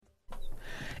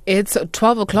It's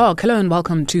 12 o'clock. Hello and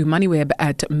welcome to MoneyWeb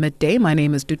at midday. My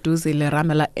name is Duduzi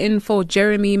Leramela in for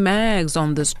Jeremy Maggs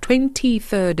on this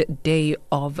 23rd day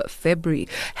of February.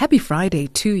 Happy Friday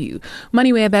to you.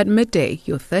 MoneyWeb at midday,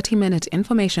 your 30-minute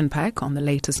information pack on the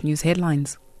latest news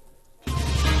headlines.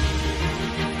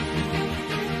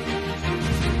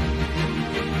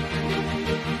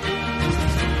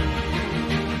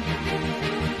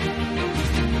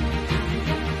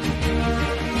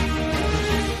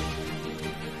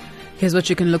 Here's what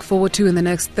you can look forward to in the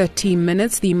next 30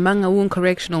 minutes. The Mangaung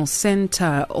Correctional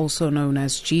Center, also known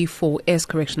as G4S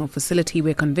Correctional Facility,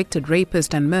 where convicted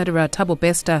rapist and murderer Thabo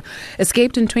Bester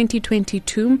escaped in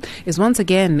 2022, is once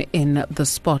again in the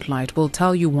spotlight. We'll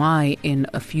tell you why in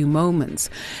a few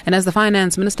moments. And as the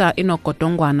Finance Minister Enoch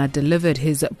Godongwana delivered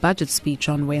his budget speech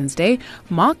on Wednesday,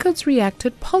 markets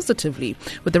reacted positively,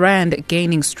 with the rand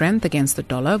gaining strength against the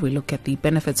dollar. We look at the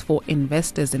benefits for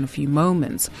investors in a few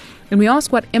moments. And we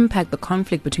ask what impact the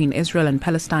conflict between Israel and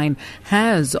Palestine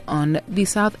has on the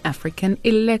South African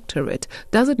electorate.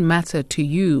 Does it matter to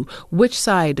you which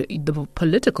side the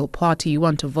political party you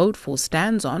want to vote for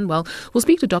stands on? Well, we'll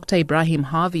speak to Dr. Ibrahim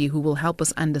Harvey, who will help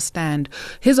us understand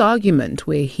his argument,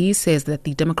 where he says that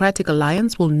the Democratic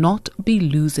Alliance will not be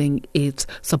losing its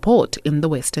support in the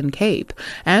Western Cape.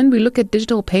 And we look at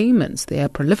digital payments, their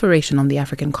proliferation on the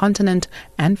African continent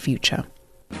and future.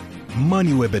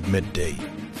 MoneyWeb at midday.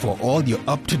 For all your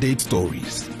up-to-date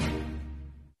stories.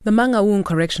 The Mangaung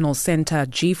Correctional Center,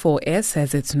 G4S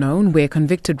as it's known, where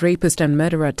convicted rapist and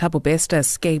murderer Thabo Bester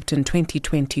escaped in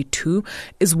 2022,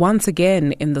 is once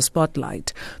again in the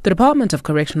spotlight. The Department of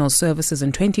Correctional Services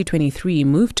in 2023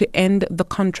 moved to end the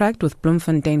contract with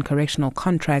Bloemfontein Correctional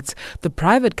Contracts, the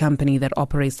private company that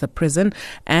operates the prison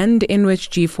and in which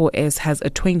G4S has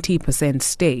a 20%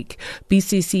 stake.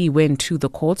 BCC went to the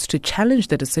courts to challenge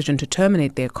the decision to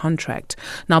terminate their contract.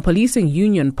 Now, policing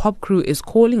union PopCrew is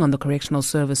calling on the Correctional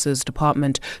Services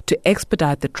Department to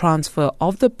expedite the transfer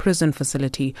of the prison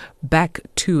facility back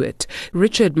to it.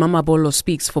 Richard Mamabolo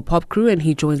speaks for PopCrew and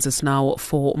he joins us now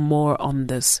for more on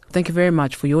this. Thank you very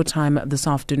much for your time this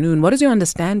afternoon. What is your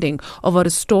understanding of what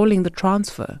is stalling the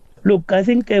transfer? Look, I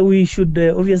think we should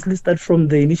obviously start from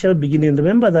the initial beginning.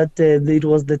 Remember that it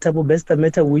was the Thabo Bester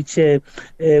matter which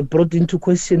brought into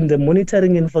question the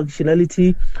monitoring and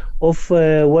functionality of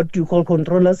what you call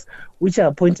controllers, which are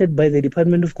appointed by the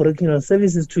Department of Correctional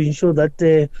Services to ensure that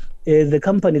the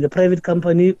company, the private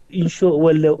company,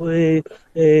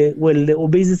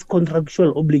 obeys its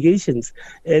contractual obligations.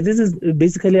 This is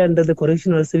basically under the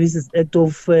Correctional Services Act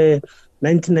of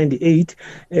 1998,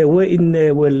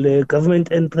 wherein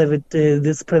government and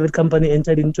this private company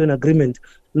entered into an agreement.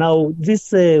 Now,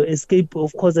 this escape,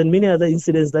 of course, and many other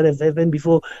incidents that have happened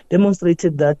before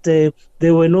demonstrated that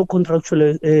there were no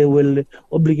contractual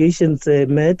obligations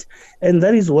met, and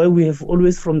that is why we have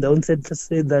always, from the onset,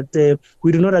 said that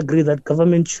we do not agree that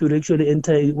government should actually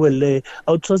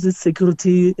outsource its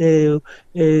security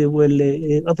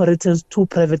operators to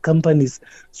private companies.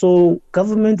 So,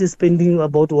 government is spending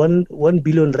about 1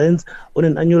 billion rands on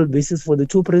an annual basis for the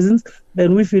two prisons,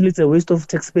 and we feel it's a waste of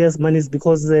taxpayers' money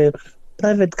because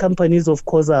private companies, of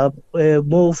course, are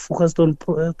more focused on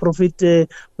profit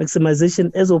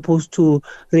maximization as opposed to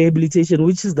rehabilitation,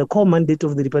 which is the core mandate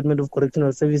of the Department of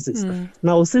Correctional Services.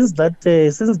 Now, since that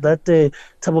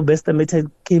Thabo Bester matter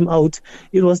came out,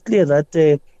 it was clear that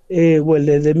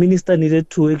the minister needed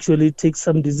to actually take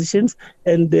some decisions,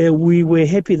 and we were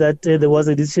happy that there was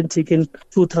a decision taken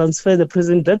to transfer the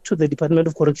prison back to the Department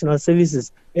of Correctional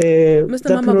Services. Mr.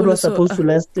 That period was supposed to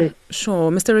last.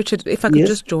 Sure. Mr. Richard, if I could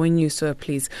just join you, sir,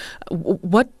 please.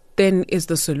 What then is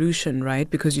the solution, right?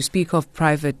 Because you speak of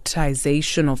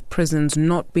privatization of prisons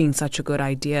not being such a good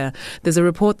idea. There's a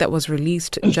report that was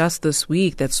released just this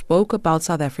week that spoke about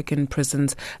South African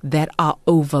prisons that are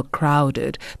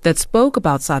overcrowded, that spoke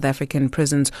about South African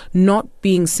prisons not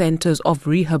being centers of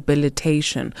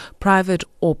rehabilitation, private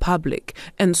or public.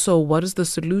 And so what is the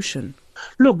solution?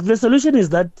 Look, the solution is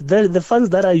that the funds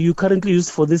that are currently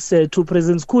used for these two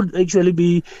prisons could actually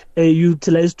be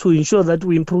utilized to ensure that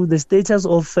we improve the status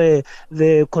of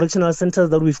the correctional centers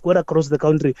that we've got across the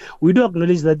country. We do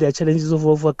acknowledge that there are challenges of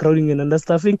overcrowding and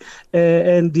understaffing,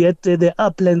 and yet there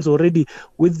are plans already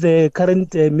with the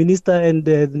current minister and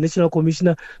the national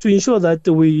commissioner to ensure that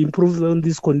we improve on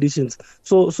these conditions.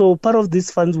 So part of these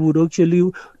funds would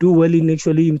actually do well in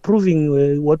actually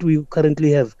improving what we currently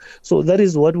have. So that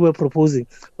is what we're proposing.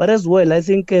 But as well, I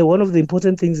think one of the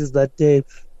important things is that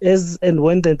as and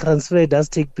when the transfer does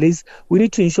take place, we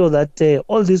need to ensure that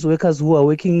all these workers who are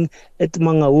working at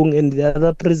Mangaung and the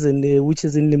other prison, which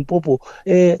is in Limpopo,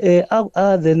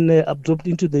 are then absorbed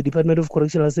into the Department of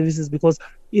Correctional Services, because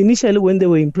initially when they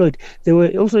were employed, they were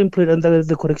also employed under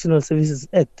the Correctional Services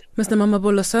Act. Mr.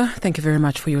 Mamabolo, sir, thank you very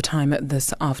much for your time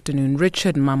this afternoon.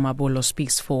 Richard Mamabolo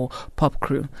speaks for Pop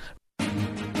Crew.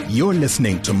 You're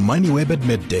listening to MoneyWeb at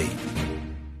midday.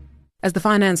 As the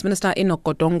Finance Minister Enoch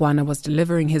Godongwana was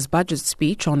delivering his budget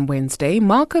speech on Wednesday,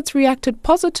 markets reacted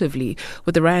positively,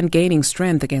 with the rand gaining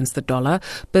strength against the dollar.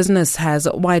 Business has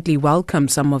widely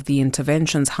welcomed some of the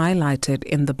interventions highlighted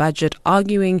in the budget,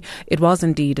 arguing it was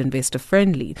indeed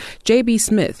investor-friendly. JB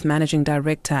Smith, Managing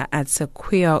Director at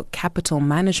Sequoia Capital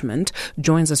Management,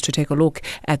 joins us to take a look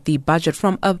at the budget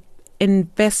from a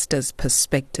investor's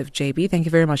perspective. JB, thank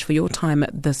you very much for your time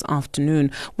this afternoon.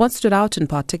 What stood out in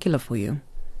particular for you?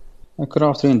 Good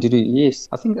afternoon, Didi. Yes,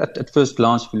 I think at first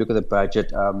glance, if you look at the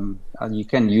budget, you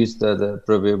can use the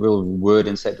proverbial word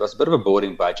and say it was a bit of a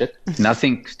boring budget.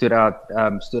 Nothing stood out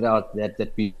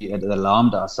that we had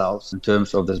alarmed ourselves in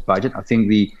terms of this budget. I think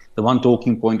the one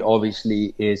talking point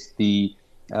obviously is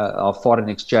our foreign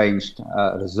exchange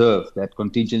reserve, that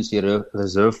contingency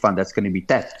reserve fund that's going to be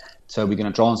tapped. So we're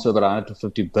going to transfer about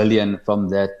 150 billion from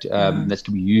that that's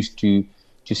to be used to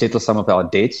settle some of our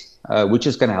debts, which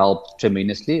is going to help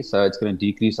tremendously. So it's going to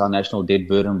decrease our national debt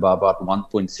burden by about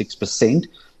 1.6%.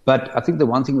 But I think the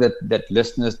one thing that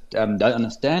listeners don't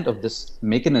understand of this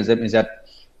mechanism is that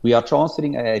we are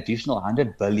transferring an additional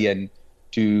 100 billion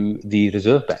to the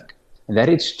Reserve Bank. And that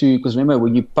is because remember,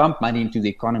 when you pump money into the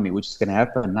economy, which is going to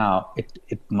happen now,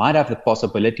 it might have the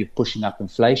possibility of pushing up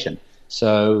inflation.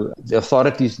 So the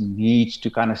authorities need to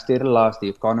kind of sterilize the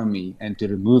economy and to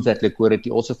remove that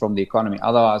liquidity also from the economy.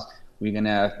 Otherwise, we're going to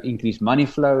have increased money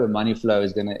flow, and money flow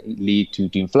is going to lead to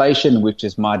inflation, which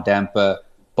is might damper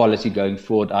policy going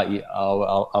forward, i.e.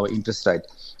 our interest rate.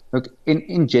 Look,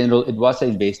 in general, it was an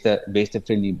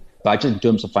investor-friendly budget in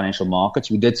terms of financial markets.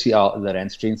 We did see the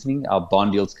rand strengthening, our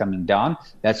bond yields coming down.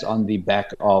 That's on the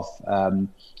back of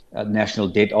national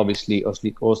debt obviously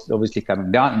coming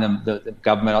down, and the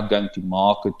government not going to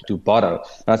market to borrow.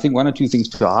 But I think one or two things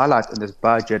to highlight in this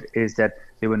budget is that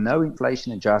there were no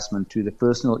inflation adjustment to the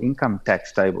personal income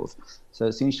tax tables. So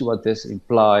essentially what this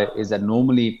implies is that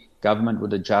normally government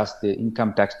would adjust the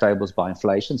income tax tables by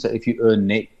inflation. So if you earn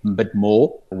a bit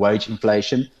more wage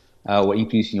inflation, or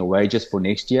increasing your wages for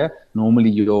next year, normally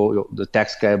the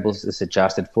tax tables is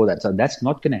adjusted for that. So that's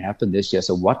not going to happen this year.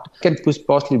 So what can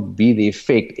possibly be the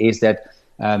effect is that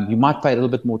you might pay a little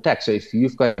bit more tax. So if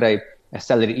you've got a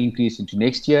salary increase into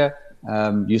next year,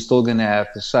 you're still going to have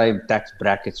the same tax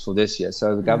brackets for this year.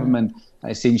 So the government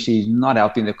essentially is not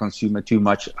helping the consumer too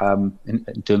much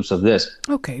in terms of this.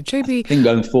 Okay, JB. I think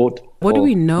going forward, what do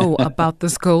we know about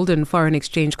this golden foreign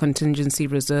exchange contingency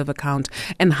reserve account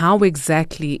and how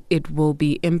exactly it will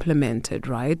be implemented,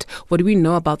 right? What do we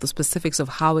know about the specifics of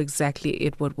how exactly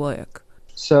it would work?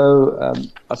 So,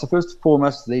 first and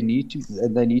foremost, they need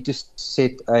to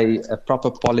set a proper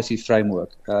policy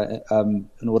framework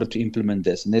in order to implement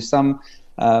this. And there's some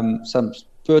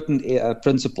pertinent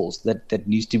principles that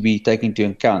needs to be taken into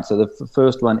account. So the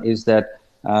first one is that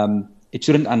it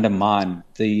shouldn't undermine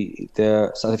the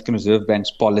South African Reserve Bank's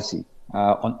policy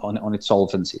on its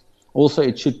solvency. Also,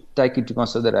 it should take into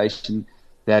consideration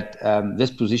that this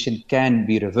position can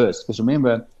be reversed. Because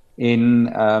remember,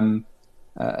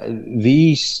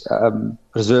 these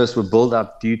reserves were built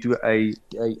up due to a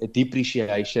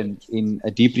depreciation in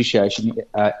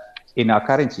our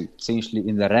currency, essentially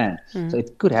in the rand. So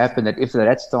it could happen that if the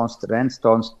rand starts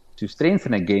to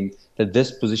strengthen again, that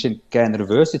this position can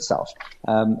reverse itself.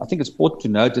 I think it's important to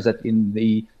notice that in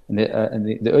the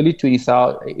early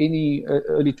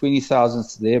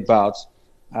 20,000s thereabouts,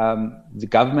 the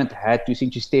government had to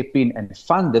essentially step in and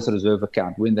fund this reserve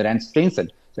account when the rand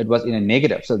strengthened. So it was in a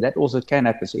negative. So that also can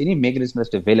happen. So any mechanism that's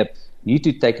developed need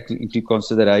to take into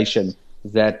consideration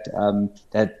that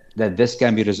this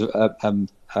can be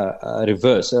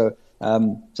reversed. So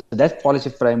that policy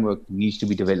framework needs to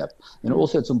be developed. And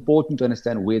also it's important to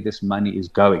understand where this money is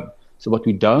going. So what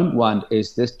we don't want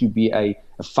is this to be a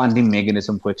funding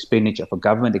mechanism for expenditure, for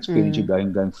government expenditure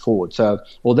going forward. So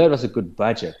although it was a good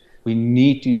budget, we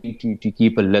need to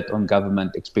keep a lid on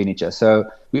government expenditure. So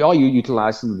we are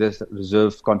utilizing this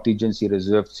contingency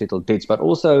reserve to settle debts, but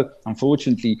also,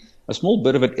 unfortunately, a small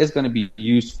bit of it is going to be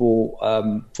used for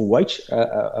wage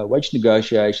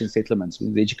negotiation settlements.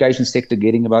 The education sector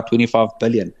getting about 25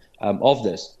 billion of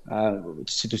this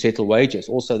to settle wages.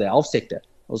 Also, the health sector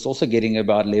was also getting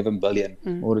about 11 billion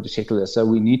in order to settle this. So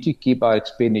we need to keep our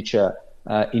expenditure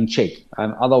in check.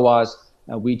 Otherwise,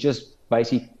 we just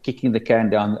basically kicking the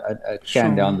can down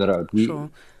the road.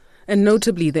 Sure. And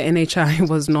notably, the NHI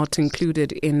was not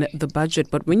included in the budget.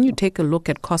 But when you take a look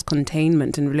at cost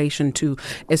containment in relation to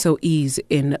SOEs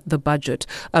in the budget,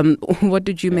 what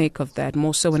did you make of that?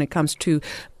 More so when it comes to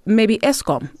maybe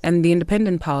Eskom and the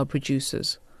independent power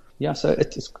producers. Yeah, so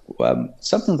it is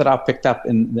something that I picked up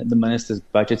in the minister's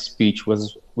budget speech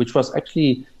which was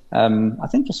actually, I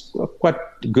think, was quite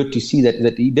good to see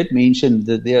that he did mention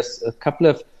that there's a couple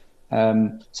of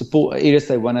support areas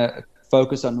they want to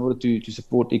focus on in order to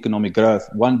support economic growth,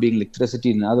 one being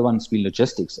electricity and another one's been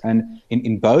logistics. And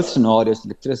in both scenarios,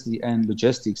 electricity and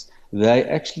logistics, they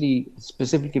actually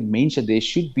specifically mentioned there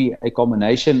should be a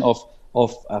combination of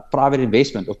private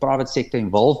investment or private sector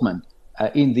involvement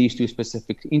into these two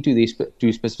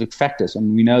specific factors.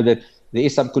 And we know that there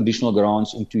is some conditional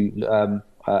grants into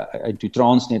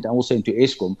Transnet and also into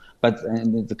Eskom. But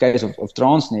in the case of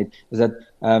Transnet, is that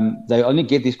they only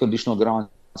get these conditional grants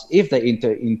if they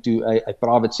enter into a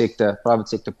private sector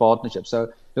partnership. So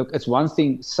look, it's one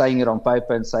thing saying it on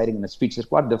paper and saying it in a speech. It's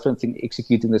quite a different thing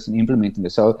executing this and implementing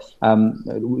this. So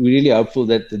we're really hopeful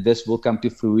that this will come to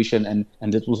fruition and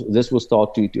this will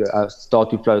start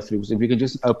to flow through. So if we can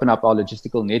just open up our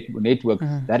logistical network,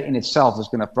 that in itself is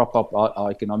going to prop up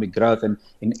our economic growth. And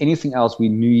in anything else, we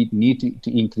need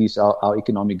to increase our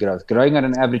economic growth. Growing at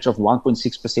an average of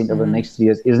 1.6% over the next 3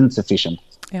 years isn't sufficient.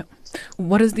 Yeah.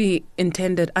 What is the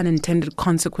unintended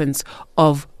consequence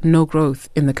of no growth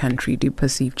in the country, do you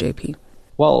perceive, JP?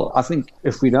 Well, I think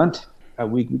if we don't,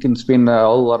 we can spend a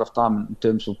whole lot of time in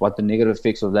terms of what the negative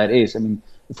effects of that is. I mean,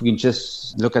 if we can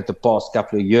just look at the past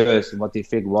couple of years and what the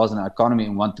effect was on our economy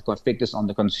and what the effect is on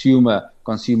the consumer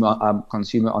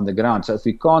on the ground. So if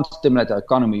we can't stimulate our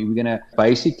economy, we're going to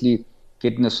basically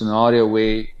get in a scenario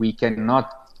where we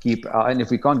cannot and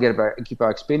if we can't keep our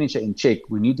expenditure in check,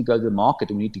 we need to go to the market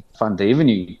and we need to fund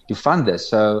revenue to fund this.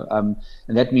 So, and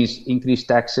that means increased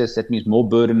taxes, that means more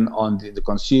burden on the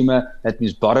consumer, that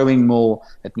means borrowing more,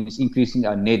 that means increasing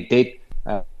our net debt.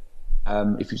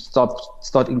 If you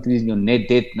start increasing your net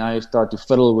debt, now you start to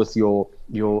fiddle with your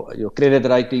credit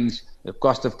ratings, the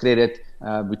cost of credit.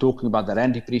 We're talking about the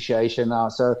rand depreciation now.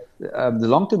 So the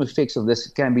long-term effects of this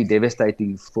can be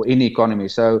devastating for any economy.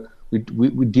 So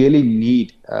we dearly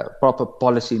need proper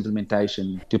policy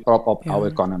implementation to prop up our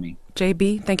economy.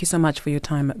 JB, thank you so much for your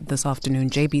time this afternoon.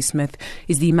 JB Smith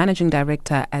is the Managing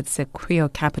Director at Sequoia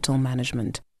Capital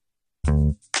Management.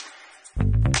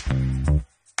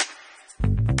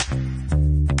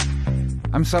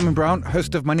 I'm Simon Brown,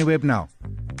 host of MoneyWeb Now.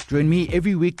 Join me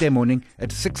every weekday morning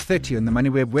at 6:30 on the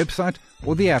MoneyWeb website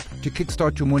or the app to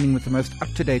kickstart your morning with the most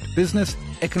up-to-date business,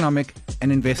 economic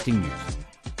and investing news.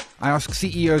 I ask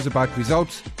CEOs about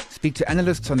results, speak to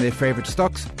analysts on their favorite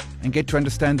stocks, and get to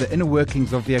understand the inner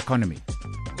workings of the economy.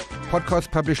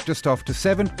 Podcast published just after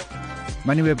 7.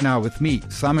 MoneyWeb Now with me,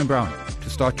 Simon Brown, to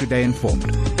start your day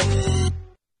informed.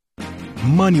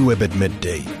 MoneyWeb at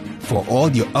midday for all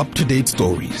your up-to-date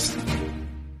stories.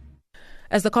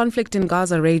 As the conflict in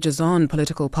Gaza rages on,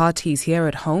 political parties here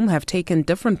at home have taken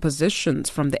different positions,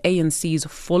 from the ANC's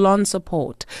full-on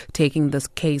support, taking this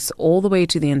case all the way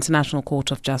to the International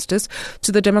Court of Justice,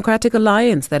 to the Democratic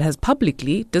Alliance that has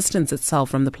publicly distanced itself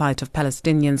from the plight of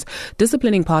Palestinians,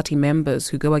 disciplining party members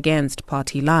who go against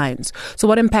party lines. So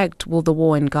what impact will the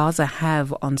war in Gaza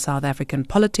have on South African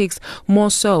politics,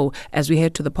 more so as we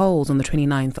head to the polls on the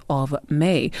 29th of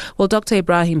May? Well, Dr.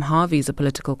 Ibrahim Harvey is a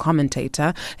political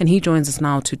commentator, and he joins us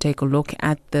now to take a look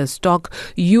at the stock.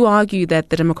 You argue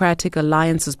that the Democratic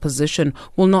Alliance's position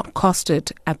will not cost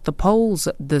it at the polls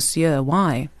this year.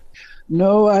 Why?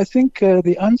 No, I think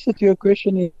the answer to your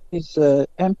question is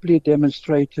amply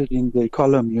demonstrated in the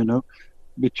column,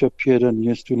 which appeared on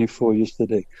News 24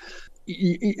 yesterday.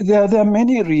 There are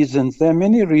many reasons.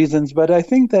 But I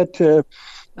think that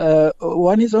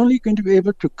one is only going to be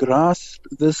able to grasp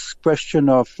this question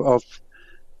of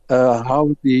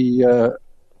how the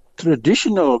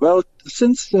traditional,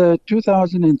 since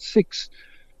 2006,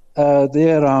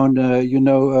 there around,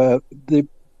 the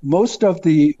most of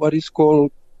the what is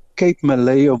called Cape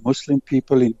Malay or Muslim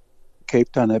people in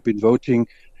Cape Town have been voting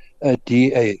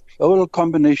DA. A whole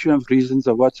combination of reasons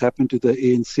of what's happened to the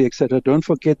ANC, etc. Don't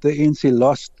forget the ANC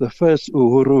lost the first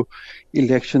Uhuru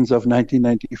elections of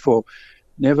 1994.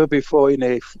 Never before in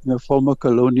a former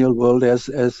colonial world has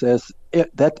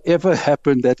that ever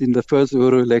happened, that in the first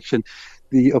Uhuru election,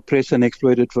 the oppressed and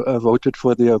exploited voted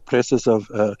for the oppressors of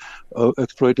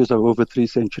exploiters of over 3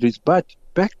 centuries. But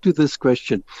back to this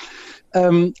question,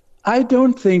 I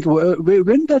don't think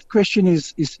when that question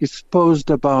is posed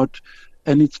about,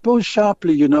 and it's posed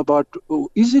sharply, about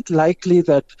is it likely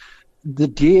that the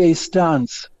DA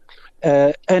stance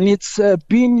And it's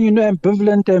been,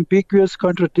 ambivalent, ambiguous,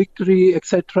 contradictory,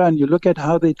 etc. And you look at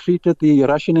how they treated the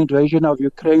Russian invasion of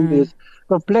Ukraine. There's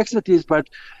complexities, but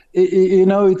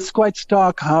it's quite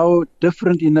stark how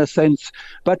different in a sense.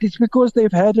 But it's because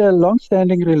they've had a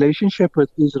long-standing relationship with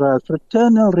Israel,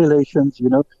 fraternal relations.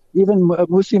 Even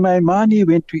Musi Maimani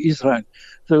went to Israel.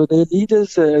 So their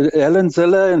leaders, Helen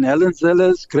Ziller and Helen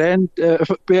Ziller's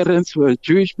grandparents were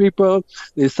Jewish people.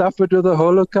 They suffered with the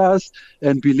Holocaust.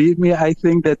 And believe me, I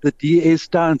think that the DA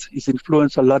stance is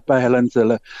influenced a lot by Helen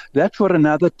Ziller. That for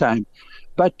another time.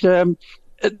 But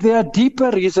there are deeper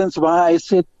reasons why I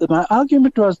said my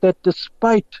argument was that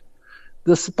despite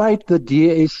the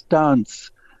DA stance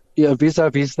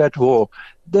vis-a-vis that war,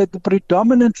 that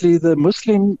predominantly the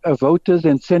Muslim voters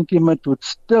and sentiment would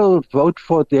still vote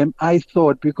for them, I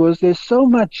thought, because there's so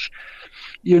much,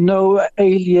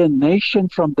 alienation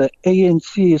from the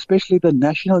ANC, especially the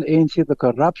national ANC, the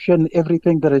corruption,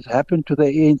 everything that has happened to the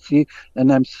ANC,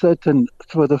 and I'm certain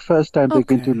for the first time they're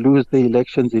going to lose the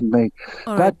elections in May.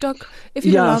 All right, Doc, if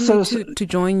you allow me to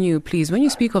join you, please, when you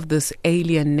speak of this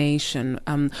alienation,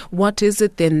 what is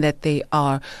it then that they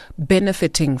are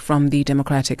benefiting from the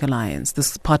Democratic Alliance,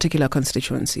 this particular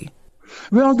constituency?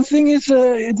 Well, the thing is,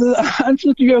 the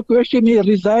answer to your question here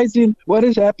resides in what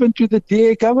has happened to the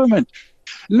DA government.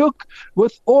 Look,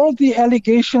 with all the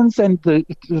allegations and the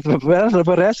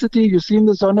veracity, you've seen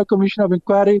the Zono Commission of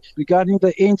Inquiry regarding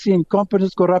the ANC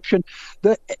incompetence, corruption.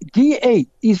 The DA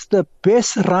is the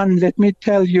best run, let me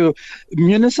tell you,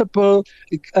 municipal,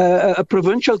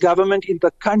 provincial government in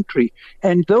the country.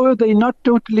 And though they're not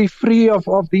totally free of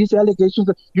these allegations,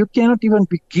 you cannot even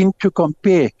begin to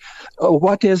compare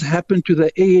what has happened to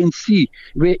the ANC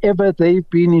wherever they've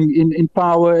been in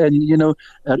power and,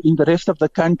 in the rest of the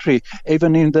country,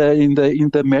 even in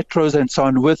the metros and so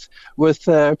on.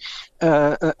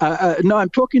 No, I'm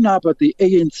talking now about the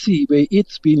ANC where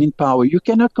it's been in power. You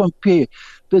cannot compare.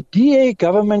 The DA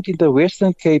government in the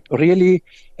Western Cape really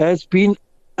has been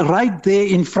right there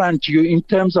in front of you in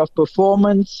terms of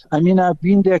performance. I mean, I've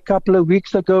been there a couple of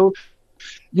weeks ago.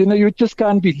 You just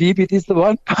can't believe it. It's the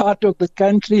one part of the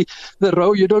country, the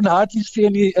road, you don't hardly see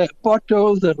any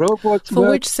potholes, the robots For work.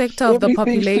 which sector of the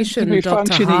population,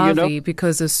 Dr. Harvey?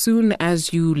 Because as soon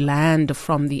as you land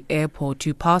from the airport,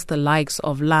 you pass the likes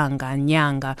of Langa and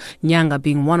Nyanga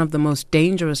being one of the most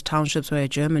dangerous townships where a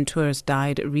German tourist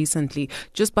died recently,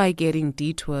 just by getting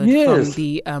detoured from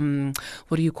the,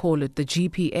 the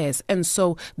GPS. And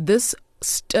so this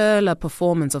stellar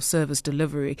performance of service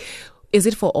delivery, is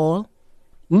it for all?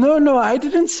 No, I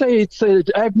didn't say it's.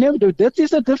 I've never done. That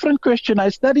is a different question. I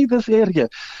study this area.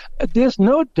 There's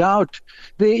no doubt.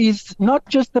 There is not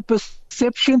just the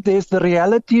perception. There's the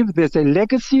reality. There's a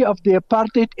legacy of the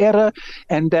apartheid era,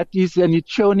 and it's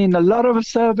shown in a lot of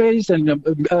surveys and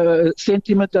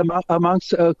sentiment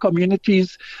amongst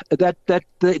communities that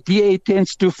the DA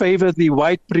tends to favor the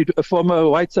former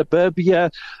white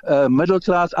suburbia, middle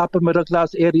class, upper middle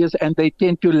class areas, and they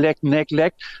tend to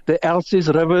neglect the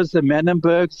Elsies, Rivers, the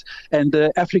Manenbergs, and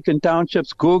the African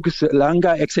townships, Gogs,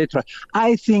 Langa, etc.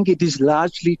 I think it is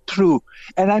largely true.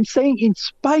 And I'm saying in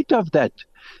spite of that,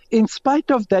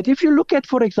 if you look at,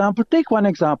 for example, take one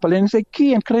example, and it's a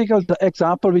key and critical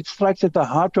example which strikes at the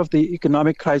heart of the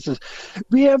economic crisis.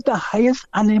 We have the highest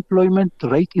unemployment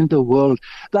rate in the world,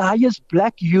 the highest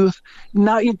black youth.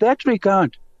 Now, in that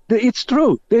regard, it's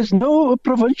true. There's no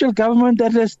provincial government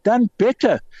that has done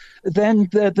better than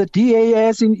the DA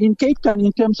has in Cape Town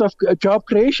in terms of job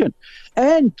creation.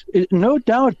 And no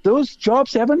doubt those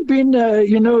jobs haven't been,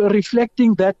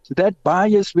 reflecting that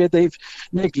bias where they've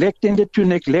neglected to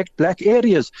neglect black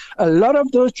areas. A lot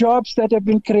of those jobs that have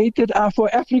been created are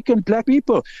for African black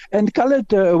people and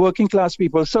colored working class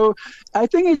people. So I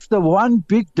think it's the one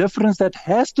big difference that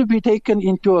has to be taken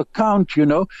into account,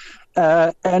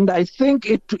 and I think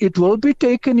it will be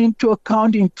taken into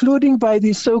account, including by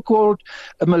the so-called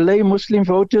Malay Muslim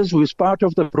voters, who is part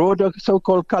of the broader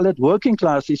so-called colored working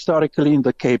class historically in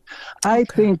the Cape. I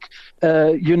think,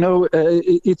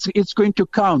 it's going to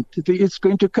count. It's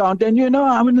going to count. And,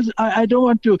 I don't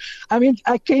want to.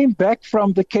 I came back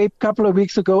from the Cape a couple of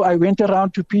weeks ago. I went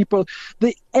around to people.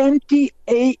 The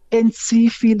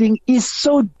anti-ANC feeling is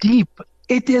so deep.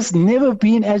 It has never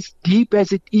been as deep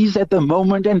as it is at the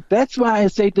moment. And that's why I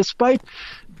say, despite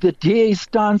the DA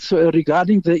stance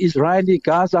regarding the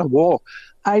Israeli-Gaza war,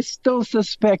 I still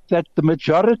suspect that the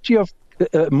majority of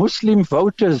Muslim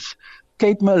voters,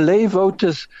 Cape Malay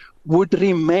voters, would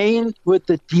remain with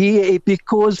the DA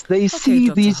because they see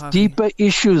Dr. these Harvey. deeper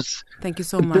issues. Thank you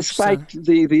so much, despite sir.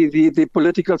 the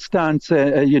political stance,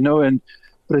 and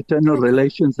fraternal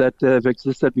relations that have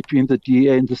existed between the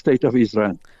DA and the State of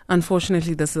Israel.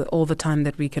 Unfortunately, this is all the time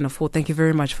that we can afford. Thank you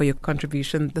very much for your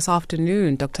contribution this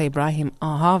afternoon. Dr. Ibrahim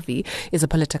Harvey is a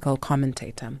political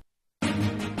commentator.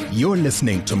 You're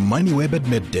listening to MoneyWeb at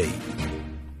midday.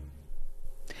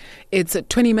 It's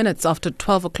 20 minutes after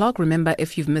 12 o'clock. Remember,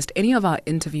 if you've missed any of our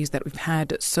interviews that we've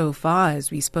had so far,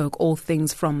 as we spoke all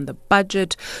things from the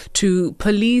budget to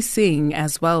policing,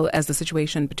 as well as the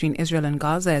situation between Israel and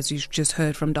Gaza, as you've just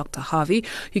heard from Dr. Harvey,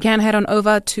 you can head on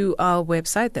over to our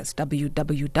website. That's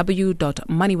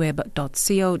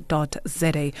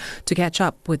www.moneyweb.co.za to catch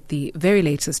up with the very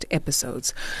latest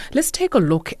episodes. Let's take a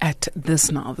look at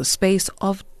this now, the space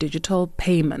of digital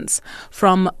payments.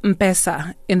 From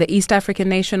M-Pesa in the East African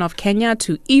nation of Kenya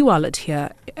to e-wallet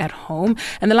here at home,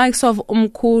 and the likes of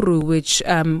Mukuru,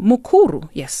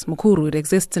 Mukuru, it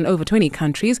exists in over 20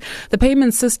 countries. The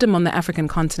payment system on the African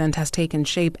continent has taken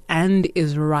shape and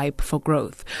is ripe for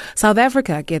growth. South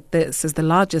Africa, get this, is the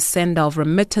largest sender of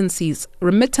remittances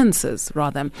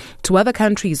to other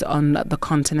countries on the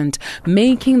continent,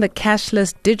 making the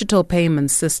cashless digital payment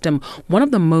system one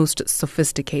of the most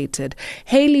sophisticated.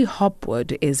 Hayley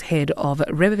Hopwood is head of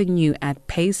revenue at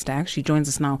Paystack. She joins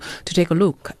us now to take a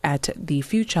look at the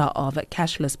future of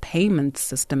cashless payment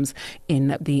systems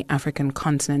in the African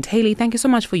continent. Hayley, thank you so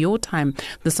much for your time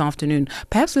this afternoon.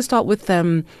 Perhaps we start with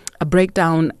a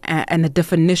breakdown and a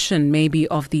definition maybe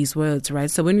of these words,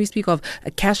 right? So when we speak of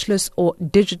a cashless or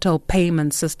digital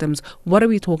payment systems, what are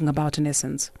we talking about in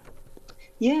essence?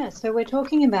 Yeah, so we're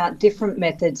talking about different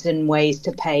methods and ways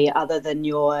to pay other than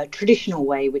your traditional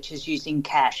way, which is using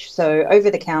cash. So over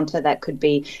the counter, that could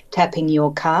be tapping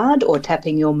your card or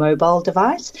tapping your mobile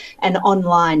device. And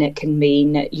online, it can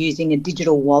mean using a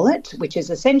digital wallet, which is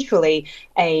essentially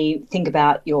think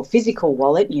about your physical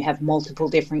wallet. You have multiple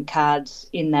different cards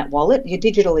in that wallet. Your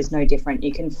digital is no different.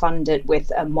 You can fund it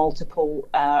with a multiple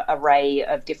array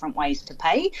of different ways to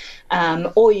pay,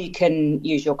 or you can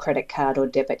use your credit card or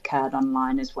debit card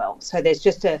online as well. So there's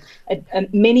just a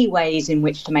many ways in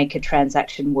which to make a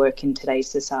transaction work in today's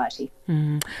society.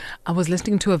 I was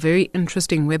listening to a very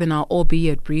interesting webinar,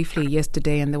 albeit briefly,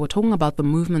 yesterday, and they were talking about the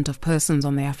movement of persons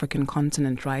on the African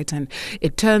continent, right? And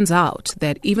it turns out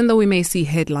that even though we may see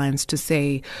headlines to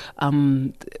say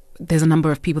there's a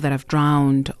number of people that have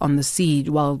drowned on the sea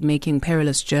while making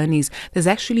perilous journeys, there's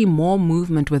actually more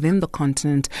movement within the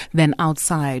continent than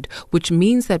outside, which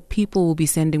means that people will be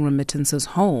sending remittances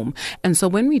home. And so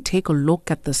when we take a look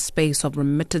at the space of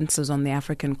remittances on the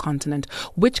African continent,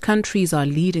 which countries are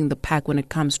leading the pack when it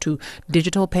comes to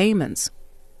digital payments?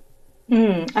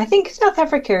 I think South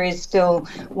Africa is still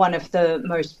one of the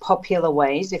most popular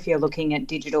ways if you're looking at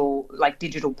digital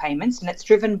payments, and it's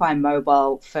driven by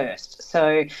mobile first.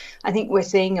 So I think we're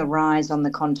seeing a rise on the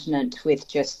continent with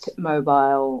just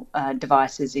mobile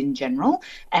devices in general.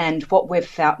 And what we're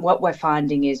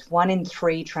finding is 1 in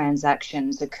 3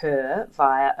 transactions occur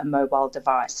via a mobile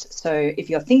device. So if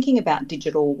you're thinking about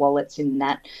digital wallets in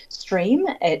that stream,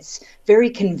 it's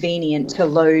very convenient to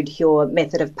load your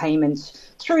method of payments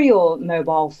through your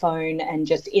mobile phone and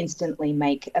just instantly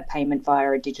make a payment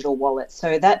via a digital wallet.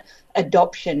 So that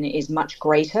adoption is much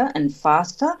greater and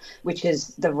faster, which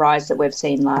is the rise that we've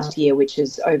seen last year, which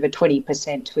is over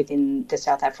 20% within the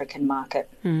South African market.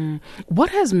 What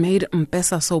has made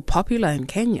M-Pesa so popular in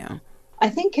Kenya? I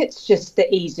think it's just the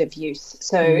ease of use.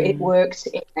 So it works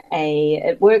in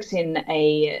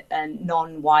a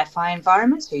non-Wi-Fi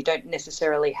environment, so you don't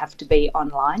necessarily have to be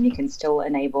online. You can still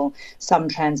enable some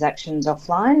transactions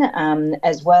offline,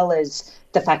 as well as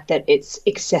the fact that it's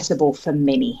accessible for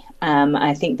many.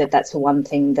 I think that's one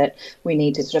thing that we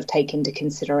need to sort of take into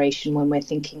consideration when we're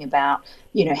thinking about,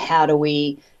 how do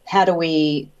we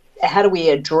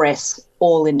address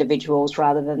all individuals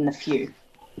rather than the few.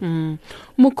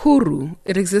 Mukuru,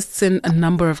 it exists in a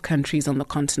number of countries on the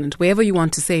continent. Wherever you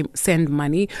want to send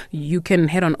money, you can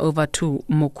head on over to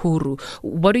Mukuru.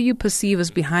 What do you perceive as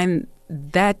behind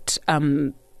that,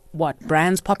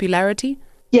 brand's popularity?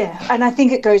 Yeah, and I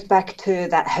think it goes back to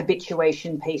that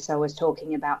habituation piece I was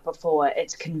talking about before.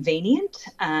 It's convenient,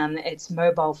 it's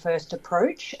mobile-first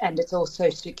approach, and it's also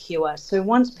secure. So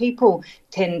once people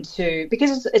tend to,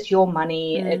 because it's your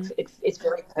money, it's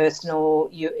very personal.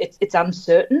 It's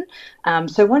uncertain.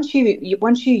 So once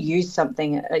you use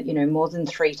something, more than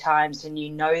 3 times, and you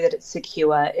know that it's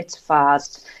secure, it's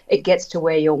fast, it gets to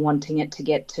where you're wanting it to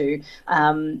get to.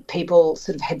 People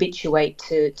sort of habituate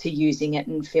to using it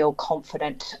and feel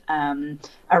confident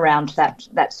around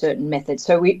that certain method.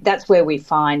 So that's where we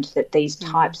find that these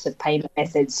types of payment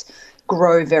methods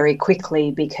grow very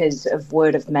quickly because of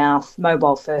word of mouth,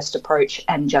 mobile first approach,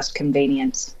 and just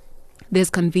convenience. there's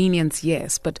convenience,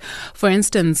 yes. But for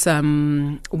instance,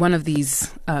 one of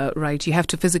these, right, you have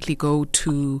to physically go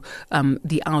to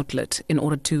the outlet in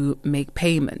order to make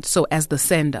payment. So as the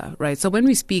sender, right? So when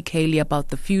we speak, Haley, about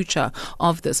the future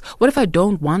of this, what if I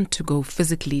don't want to go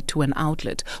physically to an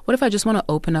outlet? What if I just want to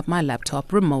open up my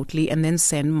laptop remotely and then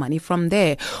send money from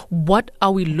there? What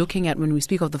are we looking at when we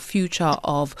speak of the future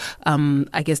of,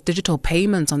 I guess, digital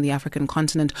payments on the African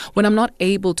continent when I'm not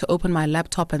able to open my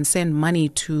laptop and send money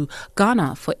to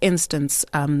Ghana, for instance,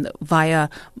 via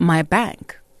my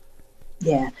bank?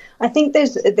 Yeah, I think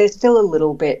there's still a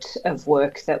little bit of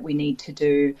work that we need to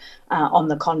do on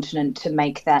the continent to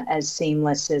make that as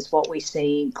seamless as what we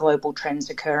see global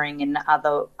trends occurring in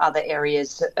other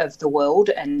areas of the world,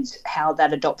 and how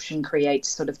that adoption creates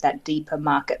sort of that deeper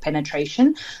market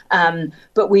penetration.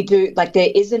 But we do, like, there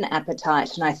is an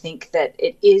appetite, and I think that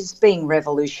it is being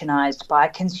revolutionised by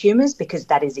consumers because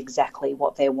that is exactly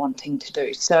what they're wanting to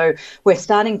do. So we're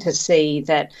starting to see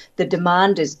that the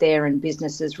demand is there, and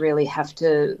businesses really have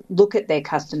to look at their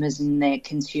customers and their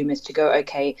consumers to go,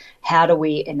 okay, how do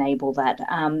we enable that?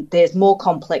 There's more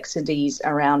complexities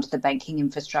around the banking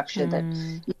infrastructure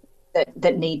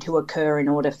that need to occur in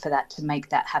order for that to make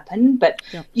that happen. But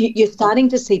you're starting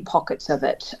to see pockets of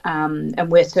it. And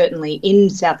we're certainly in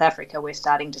South Africa, we're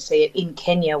starting to see it. In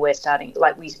Kenya, we're starting,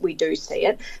 like we do see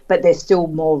it, but there's still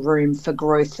more room for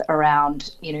growth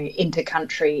around,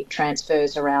 inter-country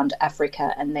transfers around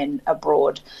Africa and then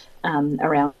abroad.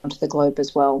 Around the globe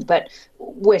as well, but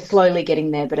we're slowly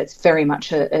getting there. But it's very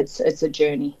much it's a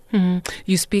journey.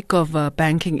 You speak of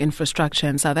banking infrastructure,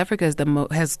 and South Africa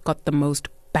has got the most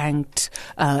banked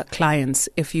clients,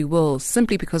 if you will,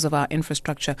 simply because of our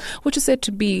infrastructure, which is said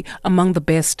to be among the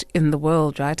best in the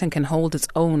world, right, and can hold its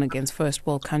own against first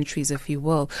world countries, if you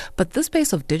will. But this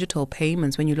space of digital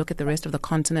payments, when you look at the rest of the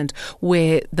continent,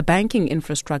 where the banking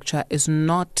infrastructure is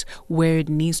not where it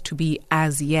needs to be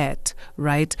as yet,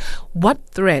 right, what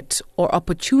threat or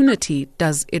opportunity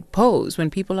does it pose when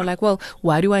people are like, well,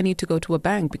 why do I need to go to a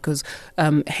bank? Because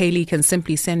Haley can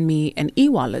simply send me an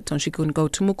e-wallet, or she can go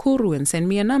to Mukuru and send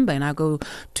me a number, and I go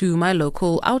to my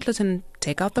local outlet and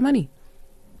take out the money.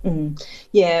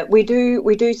 Yeah, we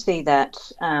do see that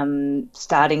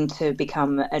starting to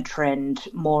become a trend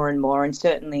more and more, and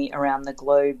certainly around the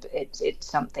globe, it's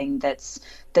something that's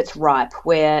ripe,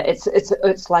 where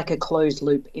it's like a closed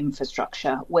loop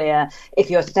infrastructure, where if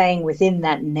you're staying within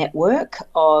that network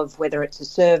of whether it's a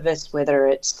service, whether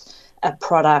it's a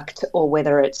product, or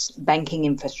whether it's banking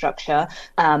infrastructure,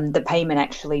 the payment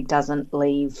actually doesn't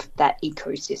leave that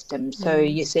ecosystem. So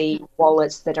you see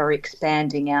wallets that are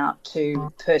expanding out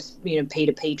to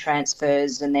P2P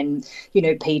transfers, and then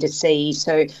P2C.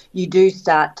 So you do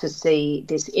start to see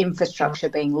this infrastructure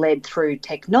being led through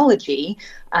technology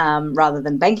rather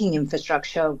than banking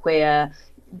infrastructure, where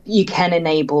you can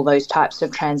enable those types of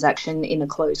transaction in a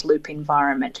closed loop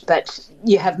environment. But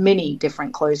you have many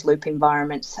different closed loop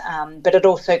environments, but it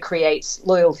also creates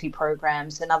loyalty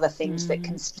programs and other things that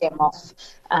can stem off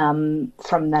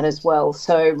from that as well.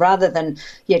 So rather than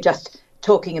just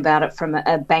talking about it from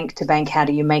a bank to bank, how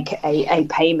do you make a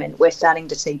payment, we're starting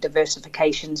to see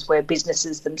diversifications where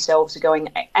businesses themselves are going,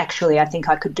 actually, I think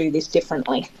I could do this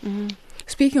differently.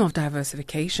 Speaking of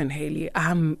diversification, Haley,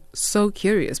 I'm so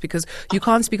curious, because you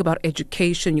can't speak about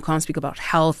education, you can't speak about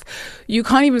health, you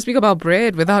can't even speak about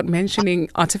bread without mentioning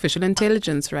artificial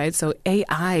intelligence, right? So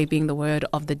AI being the word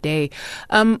of the day.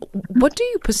 What do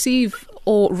you perceive,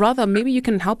 or rather, maybe you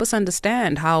can help us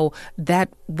understand how that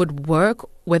would work,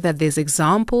 whether there's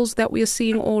examples that we are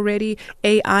seeing already,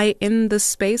 AI in the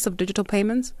space of digital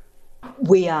payments?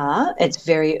 We are. It's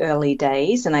very early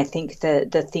days, and I think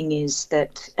the thing is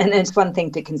that, and it's one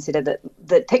thing to consider, that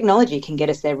the technology can get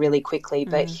us there really quickly,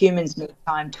 but humans need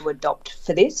time to adopt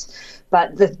for this.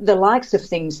 But the likes of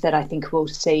things that I think we'll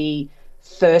see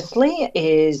firstly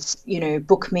is,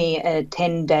 book me a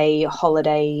 10-day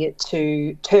holiday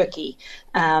to Turkey.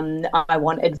 I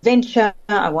want adventure,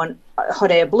 I want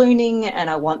hot air ballooning, and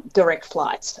I want direct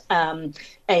flights.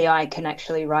 AI can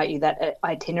actually write you that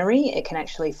itinerary. It can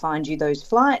actually find you those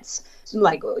flights,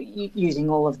 like using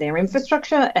all of their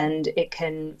infrastructure, and it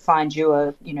can find you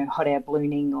a hot air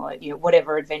ballooning, or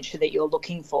whatever adventure that you're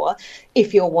looking for.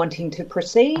 If you're wanting to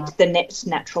proceed, the next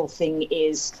natural thing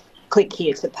is click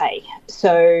here to pay.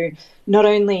 So not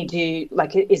only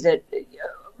is it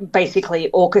basically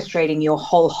orchestrating your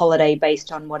whole holiday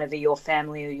based on whatever your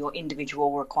family or your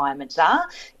individual requirements are,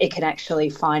 it can actually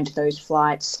find those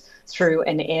flights through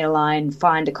an airline,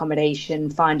 find accommodation,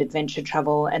 find adventure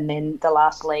travel, and then the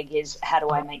last leg is, how do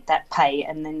I make that pay?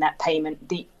 And then that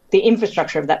payment, the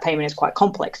infrastructure of that payment is quite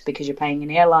complex because you're paying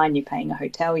an airline, you're paying a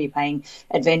hotel, you're paying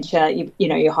adventure,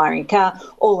 you're hiring a car,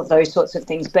 all of those sorts of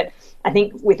things. But I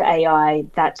think with AI,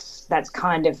 that's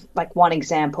kind of like one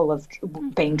example of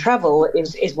being travel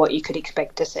is what you could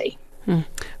expect to see.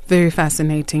 Very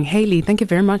fascinating. Hayley, thank you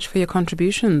very much for your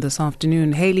contribution this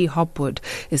afternoon. Hayley Hopwood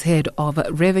is Head of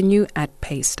Revenue at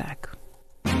Paystack.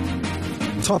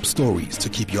 Top stories to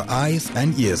keep your eyes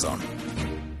and ears on.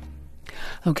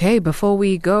 Okay, before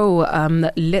we go,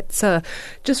 let's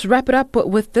just wrap it up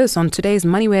with this. On today's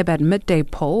MoneyWeb at Midday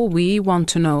poll, we want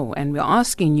to know, and we're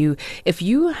asking you, if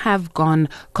you have gone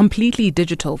completely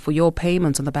digital for your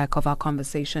payments on the back of our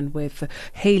conversation with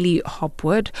Hayley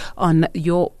Hopwood on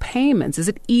your payments, is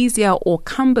it easier or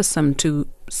cumbersome to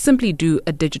simply do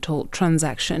a digital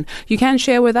transaction? You can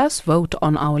share with us. Vote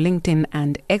on our LinkedIn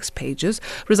and X pages.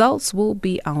 Results will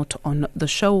be out on the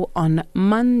show on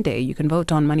Monday. You can vote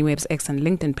on MoneyWeb's X and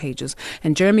LinkedIn pages,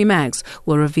 and Jeremy Maggs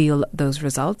will reveal those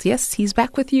results. Yes, he's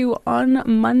back with you on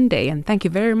Monday, and thank you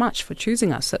very much for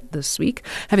choosing us this week.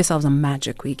 Have yourselves a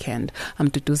magic weekend. I'm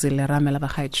Tutuzile Ramela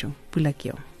Bachaichu.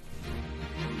 Bulakyo.